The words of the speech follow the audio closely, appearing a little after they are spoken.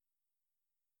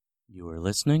You are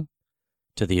listening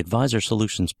to the Advisor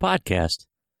Solutions Podcast,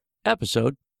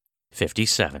 episode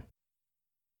 57.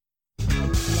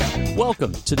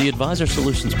 Welcome to the Advisor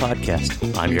Solutions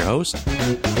Podcast. I'm your host,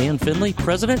 Dan Finley,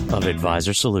 president of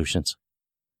Advisor Solutions.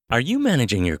 Are you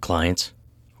managing your clients,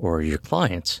 or are your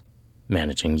clients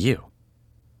managing you?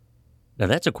 Now,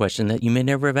 that's a question that you may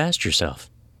never have asked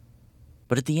yourself.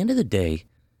 But at the end of the day,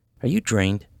 are you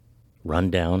drained,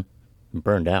 run down, and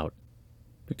burned out?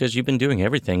 Because you've been doing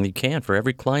everything you can for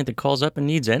every client that calls up and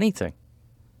needs anything.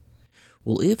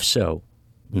 Well, if so,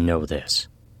 know this.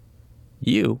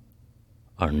 You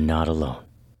are not alone.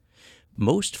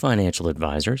 Most financial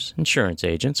advisors, insurance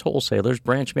agents, wholesalers,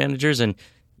 branch managers, and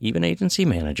even agency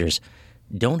managers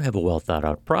don't have a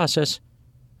well-thought-out process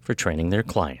for training their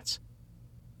clients.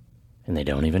 And they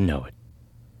don't even know it.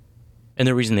 And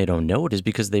the reason they don't know it is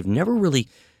because they've never really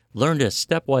learned a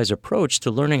stepwise approach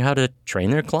to learning how to train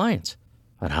their clients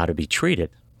on how to be treated,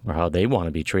 or how they want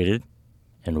to be treated,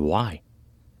 and why.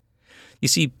 You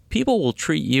see, people will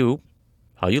treat you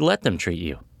how you let them treat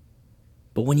you.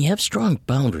 But when you have strong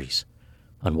boundaries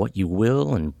on what you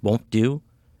will and won't do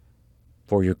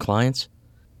for your clients,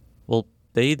 well,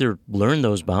 they either learn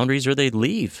those boundaries or they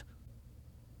leave.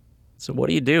 So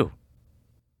what do?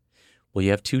 Well,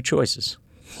 you have two choices.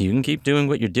 You can keep doing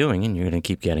what you're doing, and you're going to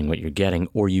keep getting what you're getting,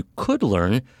 or you could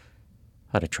learn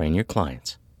how to train your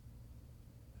clients.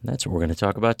 That's what we're going to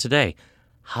talk about today,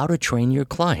 how to train your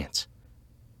clients.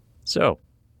 So,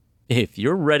 if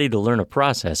you're ready to learn a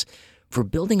process for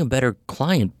building a better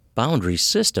client boundary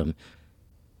system,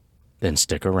 then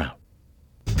stick around.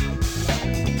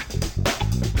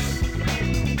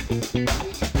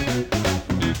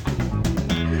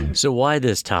 So why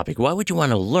this topic? Why would you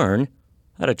want to learn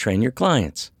how to train your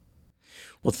clients?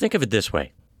 Well, think of it this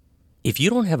way. If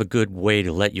you don't have a good way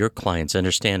to let your clients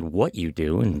understand what you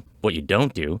do and what you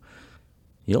don't do,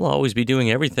 you'll always be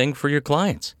doing everything for your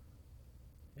clients.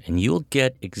 And you'll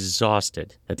get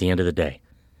exhausted at the end of the day.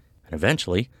 And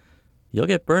eventually, you'll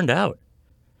get burned out.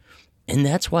 And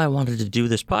that's why I wanted to do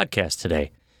this podcast today.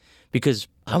 Because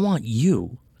I want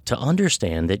you to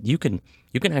understand that you can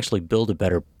actually build a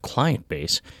better client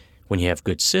base when you have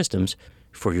good systems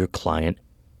for your client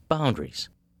boundaries.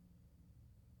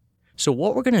 So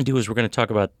what we're going to do is we're going to talk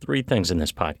about three things in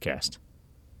this podcast.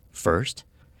 First,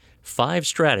 5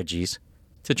 strategies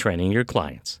to training your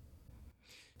clients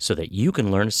so that you can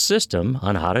learn a system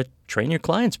on how to train your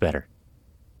clients better.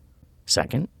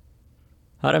 Second,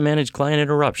 how to manage client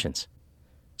interruptions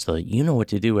so that you know what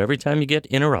to do every time you get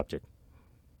interrupted.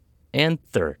 And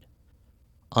third,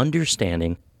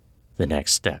 understanding the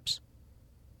next steps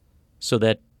so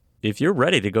that if you're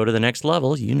ready to go to the next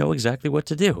level, you know exactly what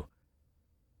to do.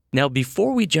 Now,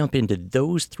 before we jump into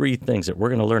those 3 things that we're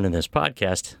going to learn in this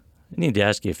podcast, I need to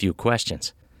ask you a few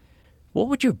questions. What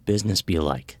would your business be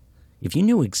like if you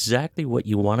knew exactly what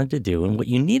you wanted to do and what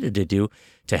you needed to do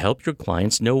to help your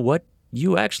clients know what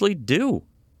you actually do?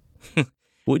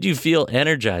 Would you feel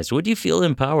energized? Would you feel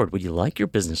empowered? Would you like your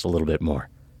business a little bit more?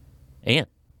 And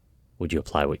would you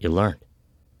apply what you learned?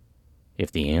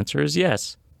 If the answer is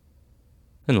yes,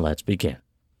 then let's begin.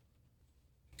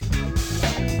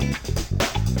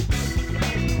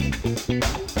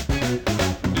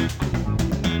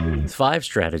 5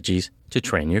 strategies to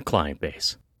train your client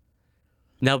base.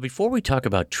 Now, before we talk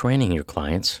about training your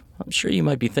clients, I'm sure you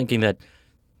might be thinking that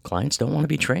clients don't want to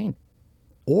be trained.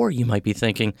 Or you might be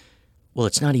thinking, well,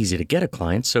 it's not easy to get a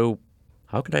client, so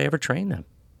how could I ever train them?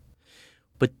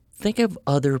 But think of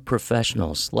other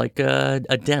professionals, like a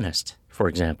dentist, for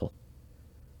example.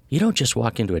 You don't just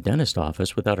walk into a dentist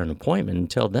office without an appointment and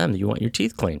tell them that you want your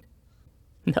teeth cleaned.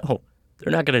 No,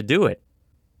 they're not going to do it.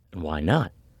 And why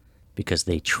not? Because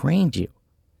they trained you.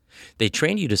 They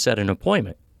trained you to set an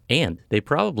appointment, and they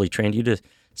probably trained you to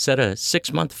set a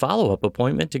 6-month follow-up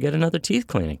appointment to get another teeth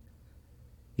cleaning.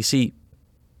 You see,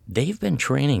 they've been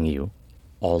training you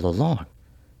all along,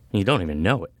 and you don't even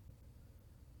know it.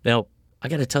 Now, I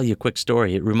got to tell you a quick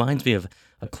story. It reminds me of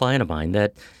a client of mine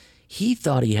that he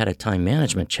thought he had a time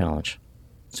management challenge.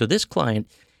 So this client,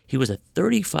 he was a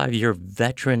 35-year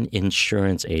veteran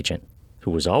insurance agent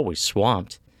who was always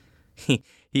swamped.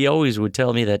 He always would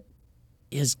tell me that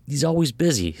he's always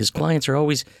busy. His clients are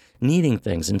always needing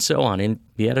things and so on. And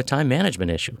he had a time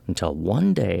management issue until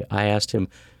one day I asked him,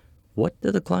 what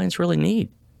do the clients really need?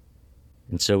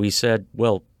 And so he said,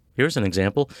 well, here's an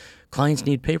example. Clients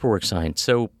need paperwork signed.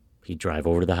 So he'd drive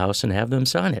over to the house and have them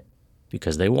sign it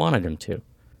because they wanted him to.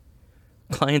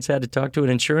 Clients had to talk to an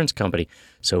insurance company.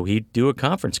 So he'd do a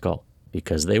conference call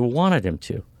because they wanted him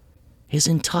to. His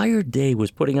entire day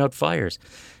was putting out fires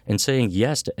and saying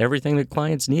yes to everything that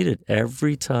clients needed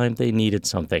every time they needed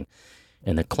something.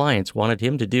 And the clients wanted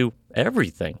him to do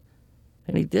everything.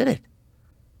 And he did it.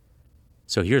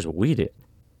 So here's what we did.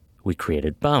 We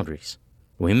created boundaries.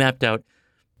 We mapped out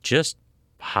just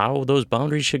how those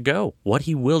boundaries should go, what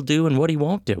he will do and what he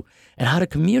won't do, and how to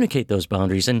communicate those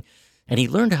boundaries. And he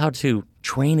learned how to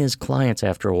train his clients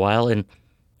after a while. And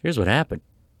here's what happened.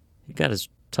 He got his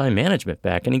time management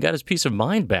back, and he got his peace of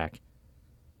mind back.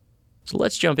 So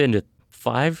let's jump into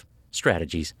 5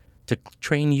 strategies to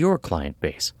train your client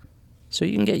base so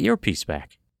you can get your peace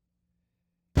back.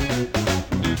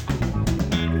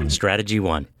 Strategy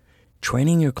 1,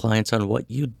 training your clients on what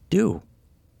you do.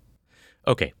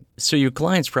 Okay, so your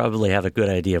clients probably have a good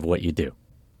idea of what you do.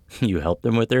 You help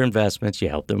them with their investments, you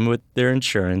help them with their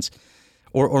insurance,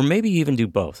 or maybe you even do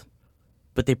both.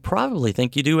 But they probably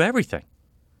think you do everything.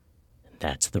 And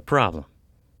that's the problem.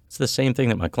 It's the same thing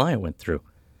that my client went through,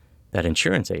 that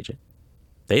insurance agent.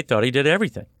 They thought he did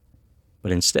everything.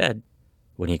 But instead,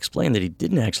 when he explained that he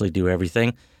didn't actually do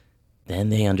everything, then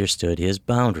they understood his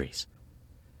boundaries.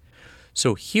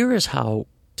 So here is how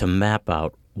to map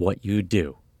out what you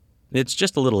do. It's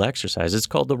just a little exercise. It's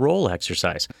called the role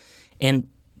exercise. And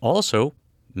also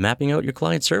mapping out your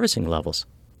client servicing levels.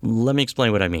 Let me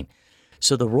explain what I mean.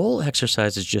 So the role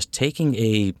exercise is just taking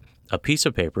a piece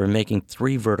of paper and making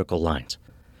 3 vertical lines.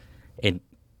 And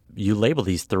you label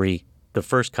these 3, the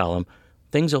first column,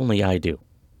 things only I do,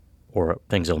 or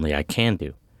things only I can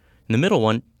do. In the middle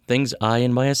one, things I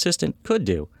and my assistant could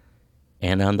do.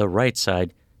 And on the right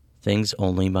side, things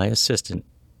only my assistant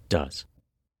does.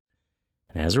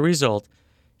 And as a result,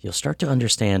 you'll start to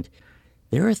understand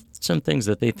there are some things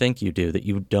that they think you do that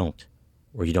you don't,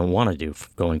 or you don't want to do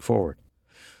going forward.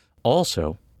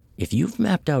 Also, if you've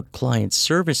mapped out client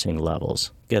servicing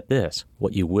levels, get this,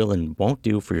 what you will and won't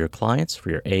do for your clients, for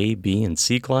your A, B, and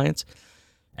C clients,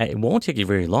 it won't take you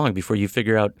very long before you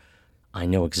figure out, I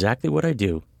know exactly what I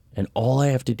do, and all I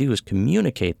have to do is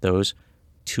communicate those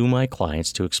to my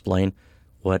clients to explain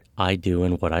what I do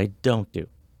and what I don't do.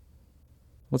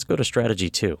 Let's go to strategy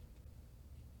 2.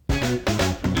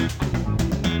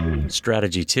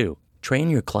 Strategy 2, train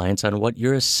your clients on what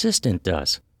your assistant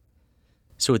does.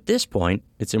 So at this point,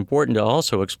 it's important to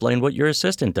also explain what your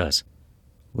assistant does.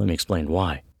 Let me explain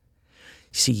why.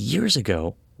 See, years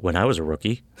ago, when I was a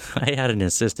rookie, I had an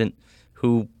assistant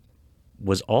who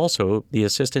was also the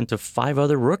assistant to 5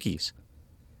 other rookies.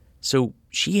 So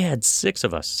she had 6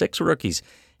 of us, 6 rookies,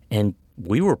 and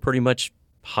we were pretty much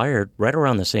hired right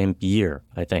around the same year,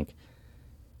 I think.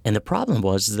 And the problem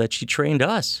was that she trained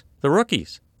us, the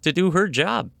rookies, to do her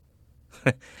job.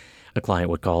 A client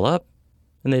would call up,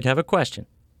 and they'd have a question.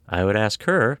 I would ask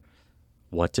her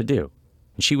what to do,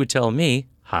 and she would tell me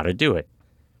how to do it.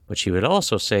 But she would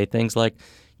also say things like,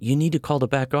 you need to call the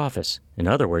back office. In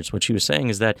other words, what she was saying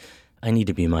is that I need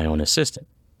to be my own assistant.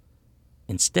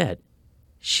 Instead,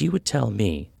 she would tell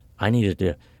me I needed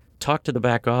to talk to the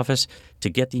back office to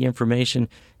get the information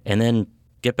and then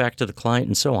get back to the client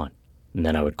and so on. And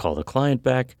then I would call the client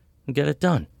back and get it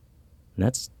done. And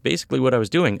that's basically what I was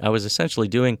doing. I was essentially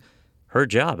doing her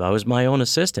job. I was my own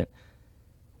assistant.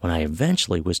 When I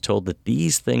eventually was told that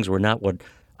these things were not what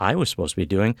I was supposed to be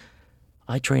doing,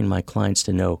 I trained my clients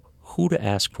to know who to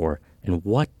ask for and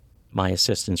what my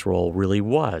assistant's role really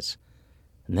was.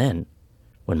 And then,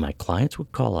 when my clients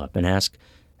would call up and ask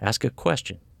a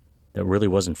question that really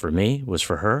wasn't for me, was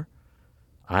for her,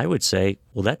 I would say,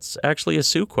 well, that's actually a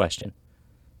Sue question.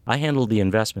 I handle the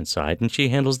investment side, and she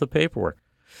handles the paperwork.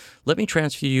 Let me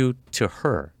transfer you to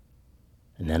her.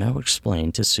 And then I would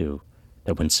explain to Sue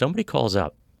that when somebody calls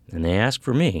up and they ask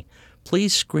for me,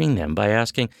 please screen them by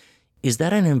asking, is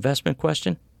that an investment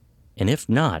question? And if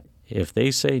not, if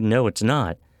they say no, it's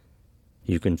not,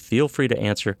 you can feel free to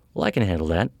answer, well, I can handle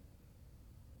that.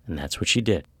 And that's what she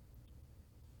did.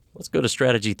 Let's go to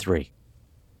strategy 3.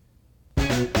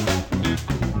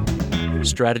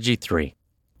 Strategy 3,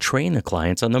 train the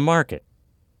clients on the market.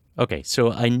 Okay,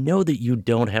 so I know that you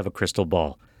don't have a crystal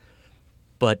ball,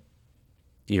 but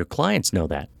do your clients know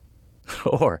that?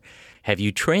 Or have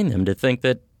you trained them to think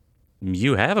that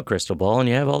you have a crystal ball and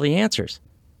you have all the answers?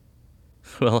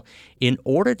 Well, in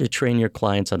order to train your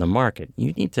clients on the market,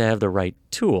 you need to have the right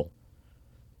tool.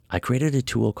 I created a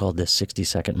tool called the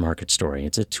 60-Second Market Story.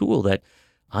 It's a tool that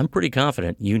I'm pretty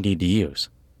confident you need to use.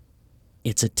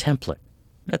 It's a template.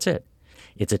 That's it.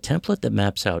 It's a template that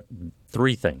maps out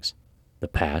 3 things: the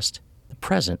past, the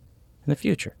present, and the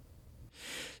future.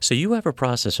 So you have a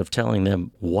process of telling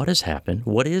them what has happened,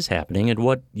 what is happening, and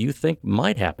what you think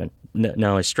might happen.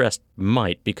 Now, I stressed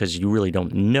might because you really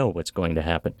don't know what's going to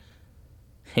happen.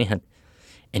 And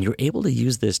you're able to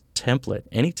use this template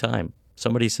anytime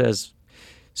somebody says,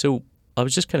 so I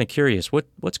was just kind of curious,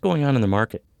 what's going on in the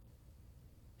market?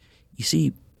 You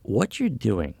see, what you're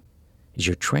doing is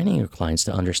you're training your clients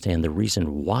to understand the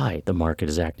reason why the market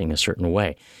is acting a certain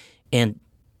way. And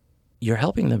you're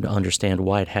helping them to understand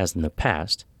why it has in the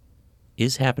past,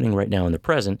 is happening right now in the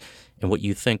present, and what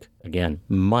you think, again,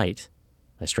 might,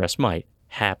 I stress might,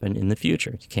 happen in the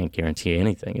future. You can't guarantee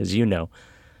anything, as you know.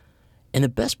 And the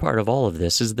best part of all of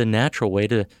this is the natural way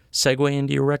to segue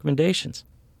into your recommendations.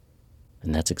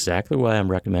 And that's exactly why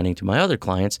I'm recommending to my other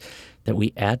clients that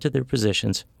we add to their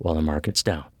positions while the market's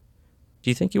down. Do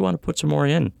you think you want to put some more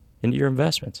into your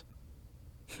investments?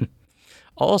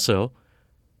 Also,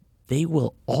 they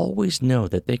will always know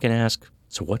that they can ask,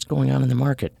 so what's going on in the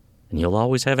market? And you'll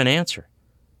always have an answer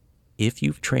if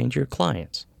you've trained your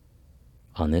clients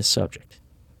on this subject.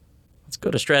 Let's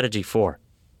go to strategy 4.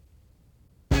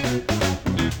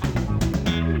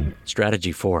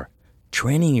 Strategy 4,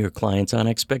 training your clients on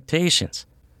expectations.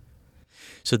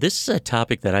 So this is a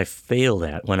topic that I failed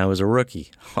at when I was a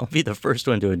rookie. I'll be the first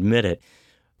one to admit it.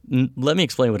 Let me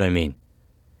explain what I mean.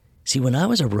 See, when I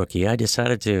was a rookie, I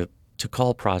decided to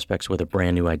call prospects with a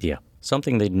brand new idea,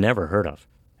 something they'd never heard of.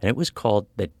 And it was called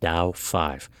the Dow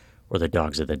 5, or the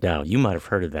Dogs of the Dow. You might have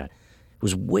heard of that. It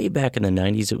was way back in the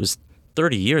 90s. It was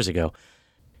 30 years ago.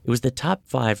 It was the top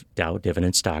 5 Dow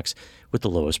dividend stocks with the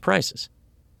lowest prices.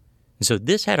 And so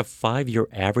this had a 5-year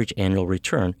average annual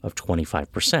return of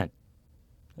 25%.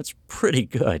 That's pretty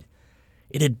good.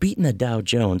 It had beaten the Dow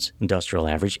Jones Industrial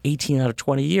Average 18 out of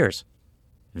 20 years.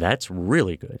 That's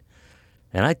really good.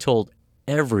 And I told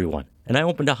everyone, and I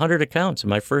opened 100 accounts in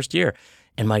my first year,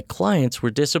 and my clients were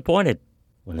disappointed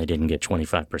when they didn't get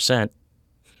 25%.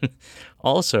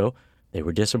 Also, they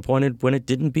were disappointed when it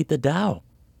didn't beat the Dow.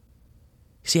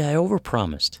 See, I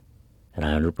overpromised, and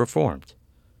I underperformed.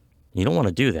 You don't want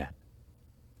to do that.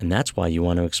 And that's why you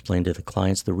want to explain to the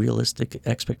clients the realistic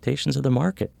expectations of the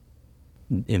market.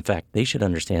 In fact, they should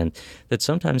understand that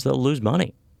sometimes they'll lose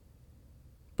money,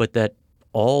 but that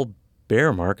all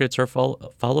bear markets are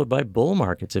followed by bull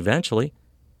markets eventually.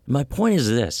 My point is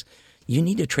this. You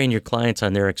need to train your clients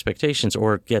on their expectations,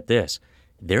 or get this,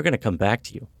 they're going to come back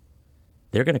to you.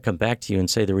 They're going to come back to you and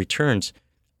say the returns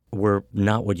were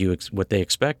not what they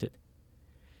expected.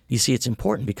 You see, it's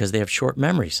important because they have short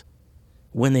memories.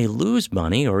 When they lose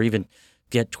money or even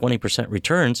get 20%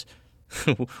 returns,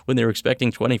 when they're expecting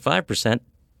 25%,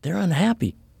 they're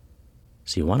unhappy.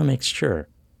 So you want to make sure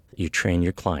that you train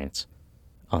your clients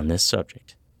on this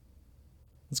subject.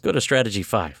 Let's go to strategy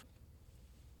 5.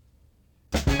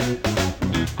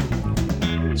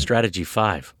 Strategy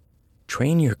 5,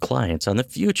 train your clients on the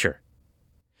future.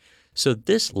 So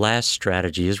this last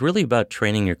strategy is really about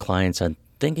training your clients on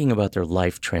thinking about their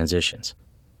life transitions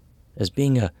as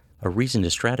being a reason to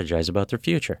strategize about their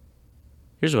future.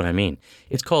 Here's what I mean.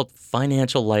 It's called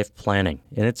financial life planning,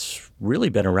 and it's really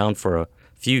been around for a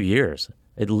few years,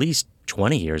 at least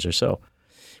 20 years or so.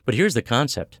 But here's the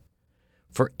concept.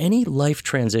 For any life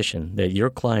transition that your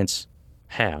clients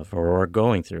have or are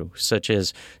going through, such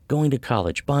as going to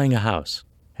college, buying a house,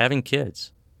 having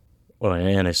kids,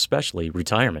 and especially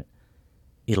retirement,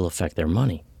 it'll affect their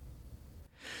money.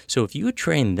 So if you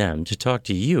train them to talk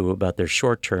to you about their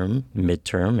short-term,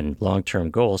 mid-term, and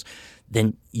long-term goals,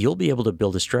 then you'll be able to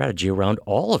build a strategy around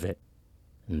all of it,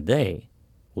 and they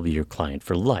will be your client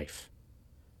for life.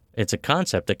 It's a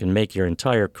concept that can make your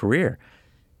entire career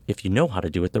if you know how to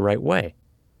do it the right way.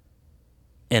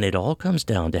 And it all comes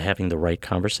down to having the right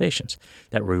conversations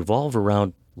that revolve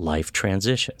around life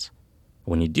transitions.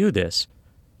 When you do this,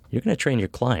 you're going to train your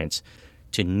clients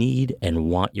to need and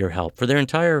want your help for their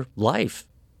entire life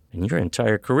and your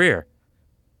entire career.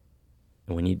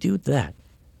 And when you do that,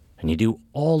 and you do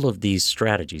all of these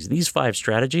strategies, these 5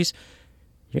 strategies,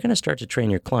 you're going to start to train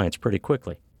your clients pretty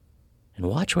quickly. And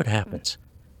watch what happens.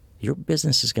 Your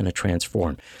business is going to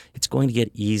transform. It's going to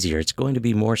get easier. It's going to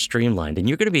be more streamlined, and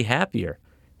you're going to be happier.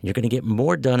 You're going to get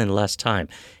more done in less time,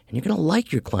 and you're going to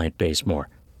like your client base more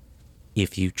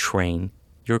if you train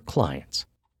your clients.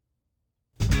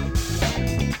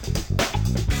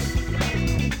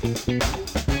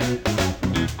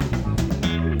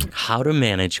 How to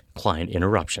manage client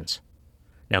interruptions.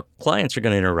 Now, clients are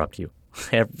going to interrupt you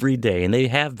every day, and they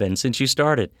have been since you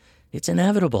started. It's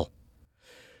inevitable.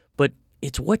 But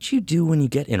it's what you do when you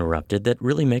get interrupted that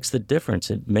really makes the difference.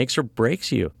 It makes or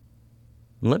breaks you.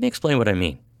 Let me explain what I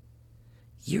mean.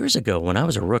 Years ago, when I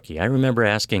was a rookie, I remember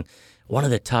asking one of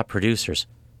the top producers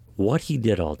what he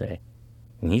did all day.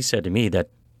 And he said to me that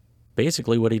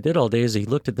basically what he did all day is he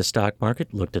looked at the stock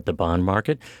market, looked at the bond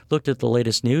market, looked at the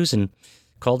latest news, and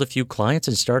called a few clients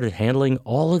and started handling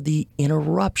all of the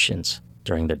interruptions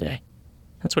during the day.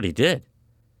 That's what he did.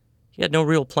 He had no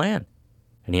real plan.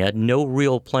 And he had no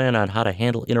real plan on how to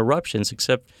handle interruptions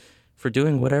except for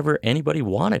doing whatever anybody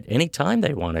wanted, anytime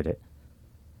they wanted it.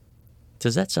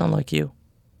 Does that sound like you?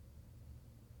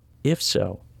 If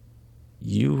so,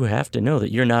 you have to know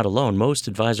that you're not alone. Most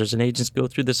advisors and agents go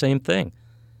through the same thing.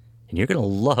 And you're going to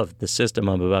love the system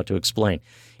I'm about to explain.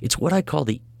 It's what I call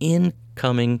the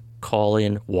incoming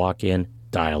call-in, walk-in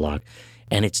dialogue.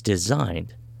 And it's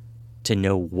designed to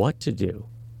know what to do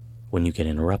when you get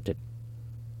interrupted.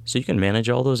 So you can manage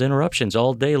all those interruptions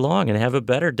all day long and have a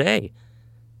better day.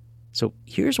 So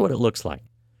here's what it looks like.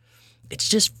 It's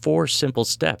just 4 simple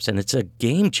steps, and it's a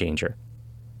game changer.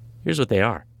 Here's what they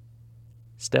are.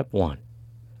 Step 1,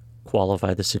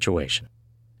 qualify the situation.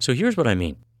 So here's what I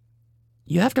mean.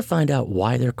 You have to find out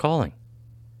why they're calling.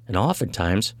 And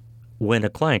oftentimes, when a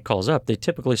client calls up, they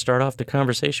typically start off the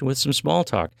conversation with some small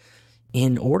talk.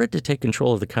 In order to take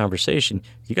control of the conversation,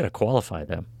 you got to qualify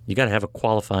them. You got to have a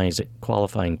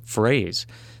qualifying phrase.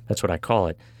 That's what I call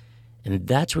it. And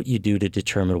that's what you do to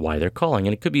determine why they're calling.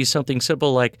 And it could be something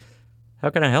simple like, how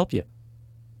can I help you?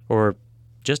 Or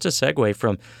just a segue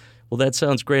from, well, that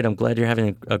sounds great. I'm glad you're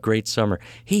having a great summer.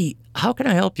 Hey, how can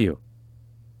I help you?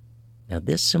 Now,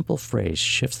 this simple phrase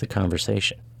shifts the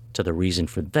conversation to the reason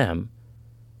for them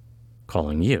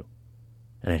calling you.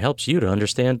 And it helps you to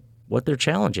understand what their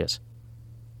challenge is.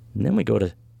 And then we go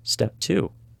to step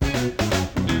 2.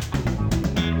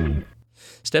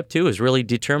 Step 2 is really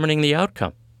determining the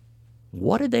outcome.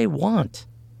 What do they want?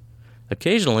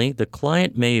 Occasionally, the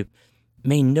client may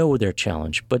know their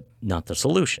challenge, but not the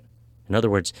solution. In other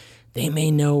words, they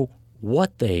may know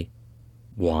what they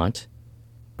want,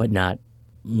 but not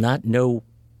know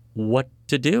what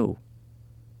to do.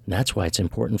 And that's why it's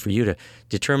important for you to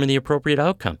determine the appropriate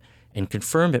outcome and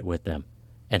confirm it with them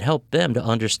and help them to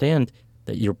understand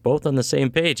that you're both on the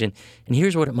same page. And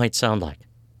here's what it might sound like.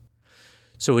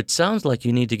 So it sounds like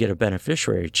you need to get a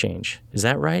beneficiary change. Is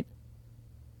that right?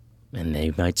 And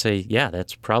they might say, yeah,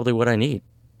 that's probably what I need.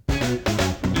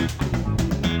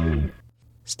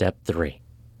 Step 3,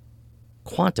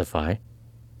 quantify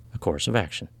a course of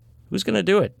action. Who's going to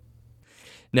do it?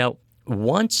 Now,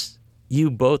 once you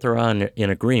both are in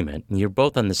agreement and you're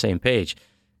both on the same page,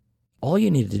 all you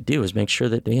need to do is make sure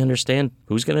that they understand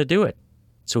who's going to do it.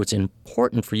 So it's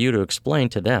important for you to explain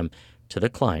to them, to the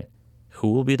client,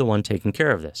 who will be the one taking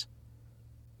care of this.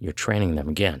 You're training them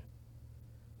again.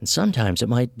 And sometimes it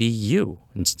might be you,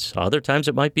 and other times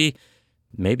it might be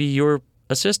maybe your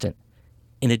assistant.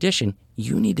 In addition,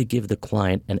 you need to give the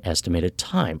client an estimated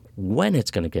time when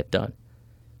it's going to get done,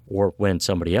 or when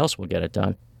somebody else will get it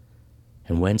done,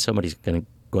 and when somebody's going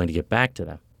to get back to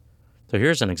them. So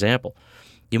here's an example.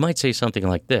 You might say something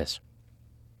like this.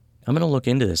 I'm going to look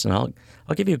into this, and I'll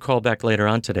give you a call back later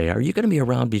on today. Are you going to be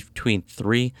around between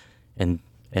 3 and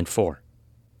 4?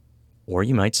 Or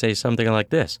you might say something like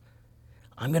this.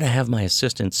 I'm going to have my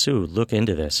assistant, Sue, look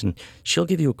into this, and she'll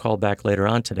give you a call back later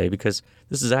on today because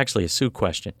this is actually a Sue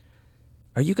question.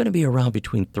 Are you going to be around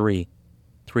between 3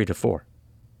 to 4?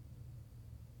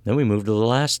 Then we move to the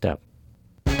last step.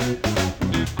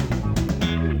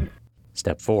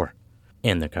 Step 4,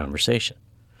 end the conversation.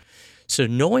 So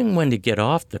knowing when to get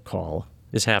off the call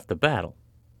is half the battle.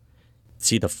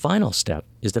 See, the final step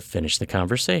is to finish the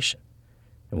conversation.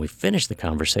 And we finish the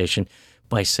conversation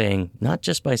by saying, not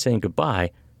just by saying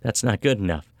goodbye, that's not good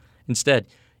enough. Instead,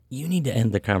 you need to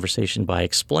end the conversation by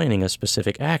explaining a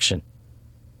specific action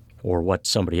or what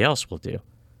somebody else will do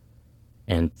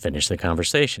and finish the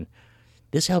conversation.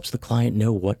 This helps the client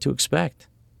know what to expect.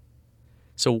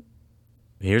 So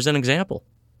here's an example.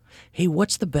 Hey,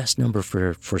 what's the best number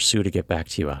for Sue to get back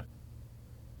to you on?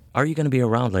 Are you going to be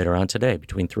around later on today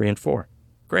between 3 and 4?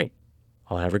 Great.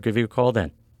 I'll have her give you a call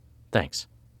then. Thanks.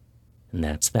 And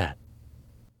that's that.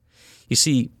 You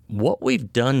see, what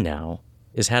we've done now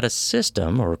is had a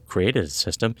system or created a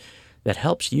system that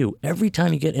helps you every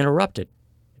time you get interrupted.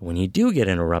 And when you do get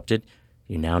interrupted,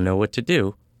 you now know what to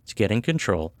do to get in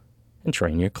control and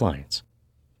train your clients.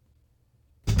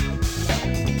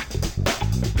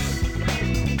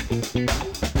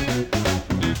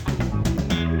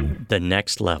 The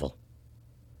next level.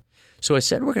 So I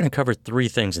said we're going to cover 3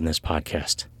 things in this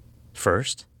podcast.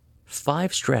 First,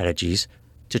 5 strategies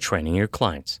to training your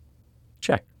clients.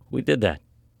 Check, we did that.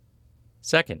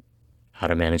 Second, how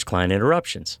to manage client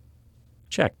interruptions.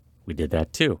 Check, we did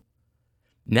that too.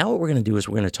 Now what we're going to do is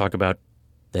we're going to talk about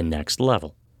the next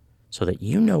level so that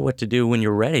you know what to do when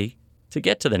you're ready to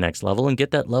get to the next level and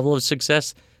get that level of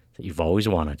success that you've always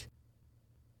wanted.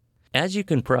 As you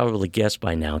can probably guess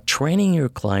by now, training your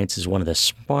clients is one of the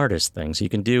smartest things you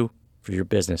can do for your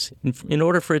business in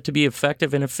order for it to be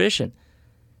effective and efficient.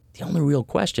 The only real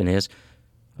question is,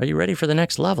 are you ready for the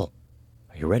next level?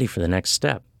 Are you ready for the next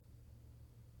step?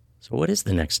 So what is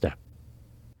the next step?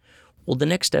 Well, the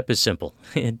next step is simple.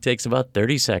 It takes about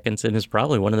 30 seconds and is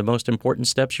probably one of the most important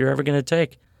steps you're ever going to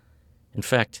take. In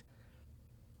fact,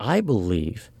 I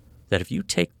believe that if you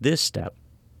take this step,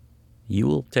 you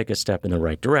will take a step in the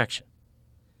right direction.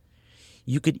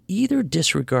 You could either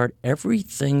disregard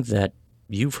everything that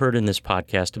you've heard in this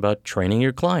podcast about training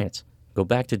your clients, go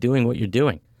back to doing what you're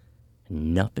doing,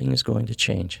 and nothing is going to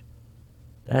change.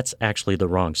 That's actually the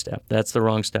wrong step. That's the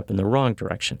wrong step in the wrong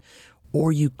direction.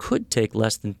 Or you could take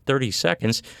less than 30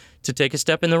 seconds to take a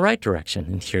step in the right direction.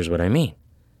 And here's what I mean.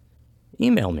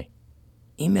 Email me.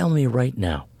 Email me right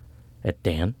now at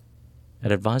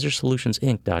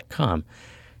dan@advisorsolutionsinc.com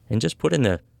and just put in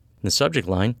the subject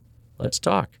line, let's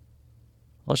talk.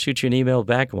 I'll shoot you an email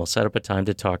back and we'll set up a time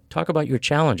to talk. Talk about your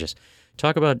challenges.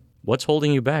 Talk about what's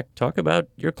holding you back. Talk about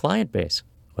your client base.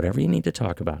 Whatever you need to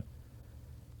talk about.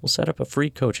 We'll set up a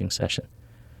free coaching session.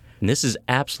 And this is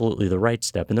absolutely the right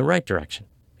step in the right direction.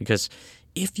 Because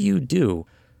if you do,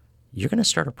 you're going to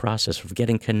start a process of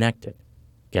getting connected.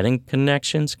 Getting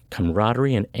connections,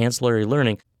 camaraderie, and ancillary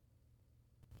learning.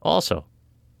 Also,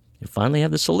 you finally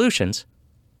have the solutions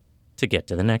to get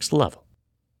to the next level.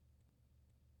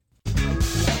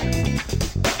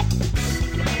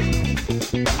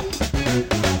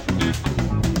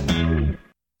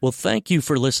 Well, thank you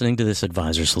for listening to this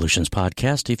Advisor Solutions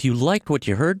podcast. If you liked what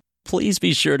you heard, please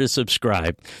be sure to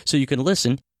subscribe so you can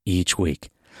listen each week.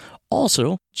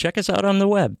 Also, check us out on the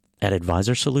web at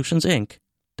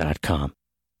advisorsolutionsinc.com.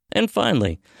 And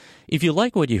finally, if you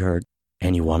like what you heard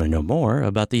and you want to know more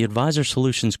about the Advisor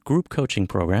Solutions Group Coaching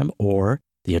Program or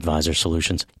the Advisor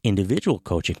Solutions Individual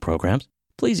Coaching Programs,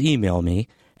 please email me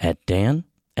at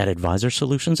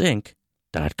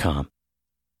dan@advisorsolutionsinc.com.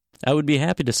 I would be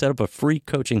happy to set up a free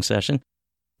coaching session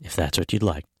if that's what you'd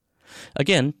like.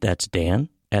 Again, that's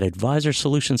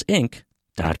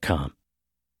dan@advisorsolutionsinc.com.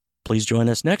 Please join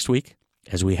us next week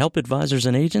as we help advisors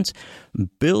and agents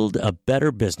build a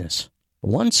better business,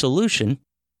 one solution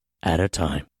at a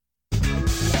time.